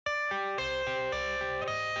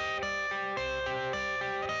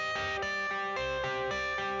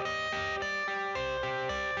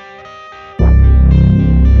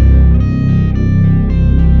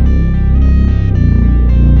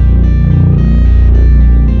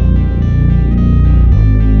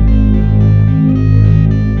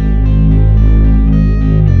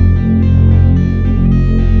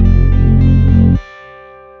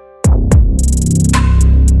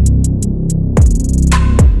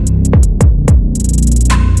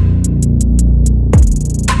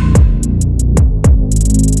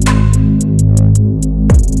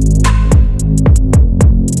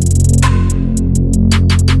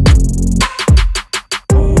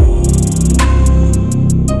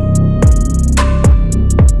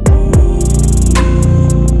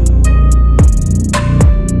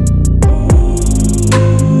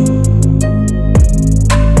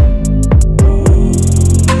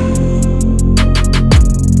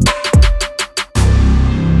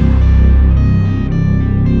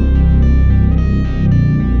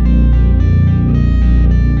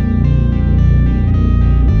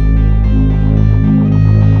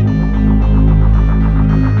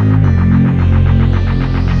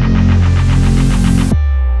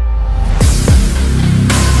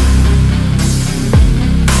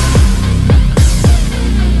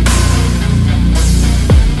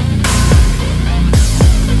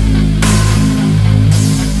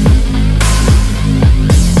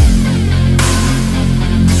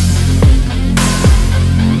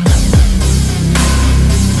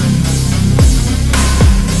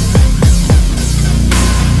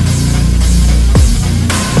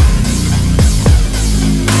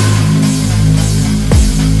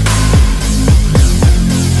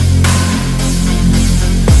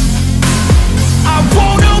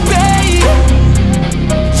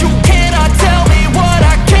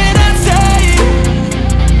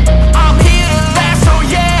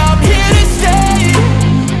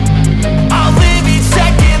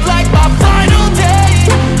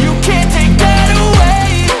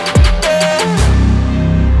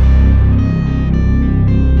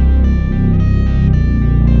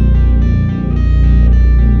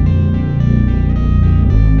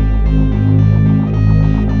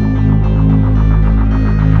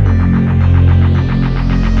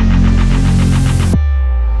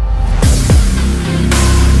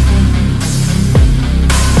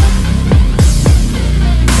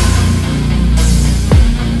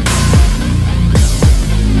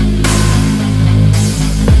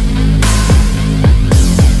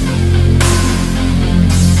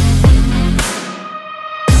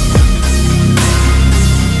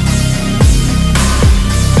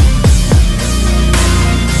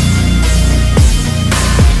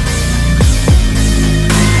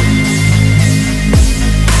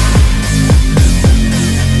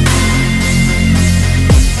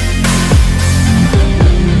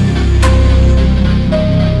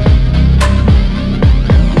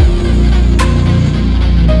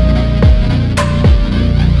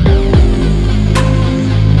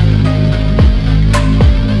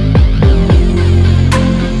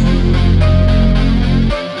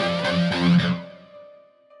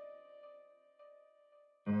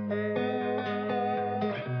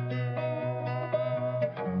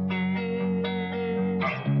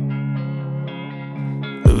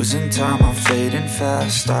Losing time, I'm fading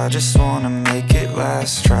fast. I just wanna make it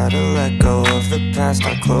last. Try to let go of the past.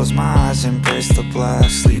 I close my eyes, embrace the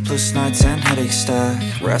blast. Sleepless nights and headache stack.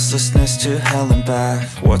 Restlessness to hell and back.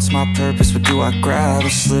 What's my purpose, what do I grab? A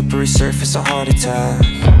slippery surface, a heart attack.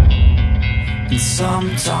 And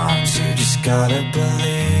sometimes you just gotta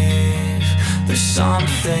believe there's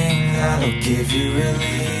something that'll give you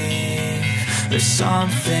relief. There's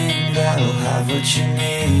something that'll have what you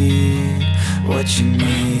need, what you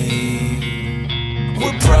need.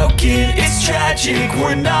 We're broken, it's tragic,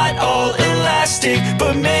 we're not all elastic,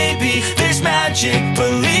 but maybe there's magic,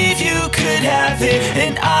 believe you could have it.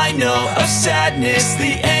 And I know of sadness,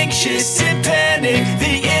 the anxious and panic,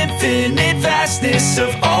 the infinite vastness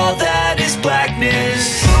of all that is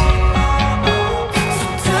blackness.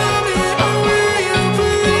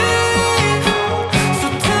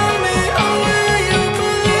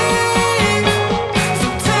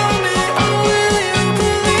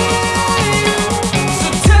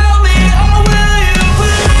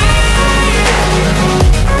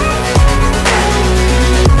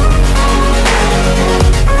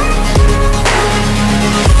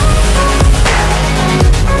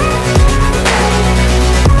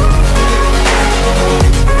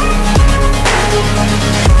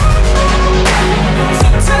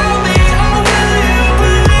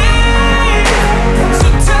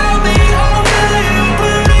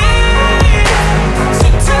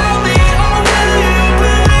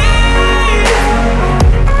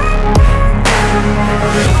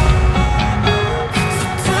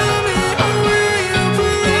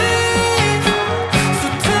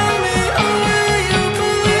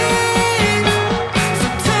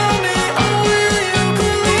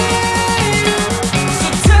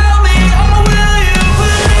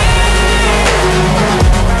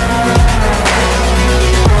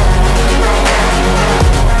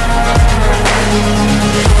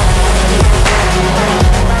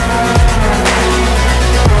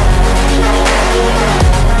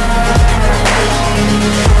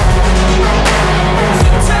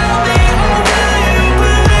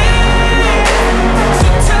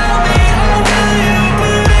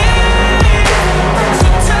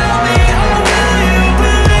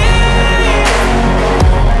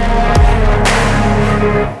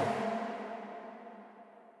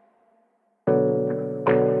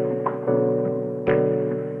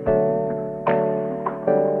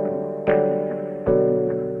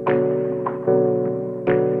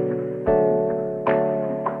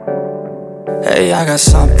 Hey, I got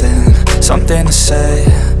something to say.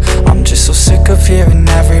 I'm just so sick of hearing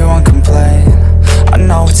everyone complain. I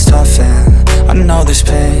know it's tough and I know there's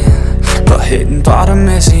pain, but hitting bottom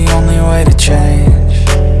is the only way to change.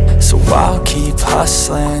 So I'll keep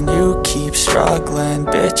hustling, you keep struggling.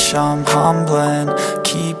 Bitch, I'm humbling,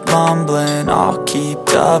 keep mumbling. I'll keep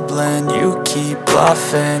doubling, you keep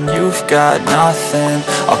bluffing. You've got nothing,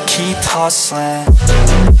 I'll keep hustling.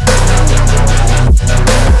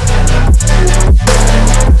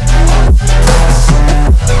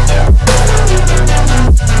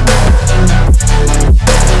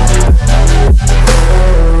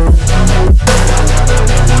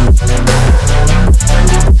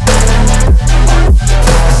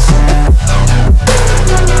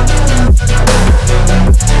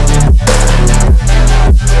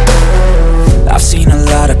 I've seen a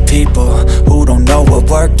lot of people who don't know what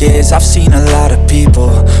work is. I've seen a lot of people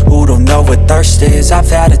who don't know what thirst is. I've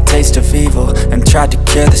had a taste of evil and tried to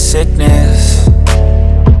cure the sickness,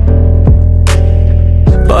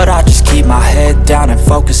 but I just keep my head down and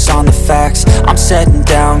focus on the facts. I'm setting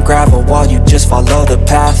down gravel while you just follow the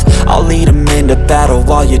path. I'll lead them into battle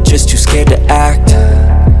while you're just too scared to act.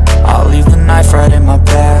 I'll leave the knife right in my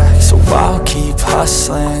back. So I'll keep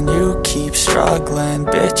hustling, you keep struggling.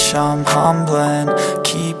 Bitch, I'm humbling,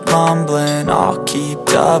 keep mumbling. I'll keep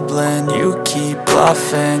doubling, you keep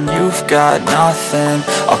bluffing. You've got nothing,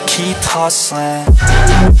 I'll keep hustling.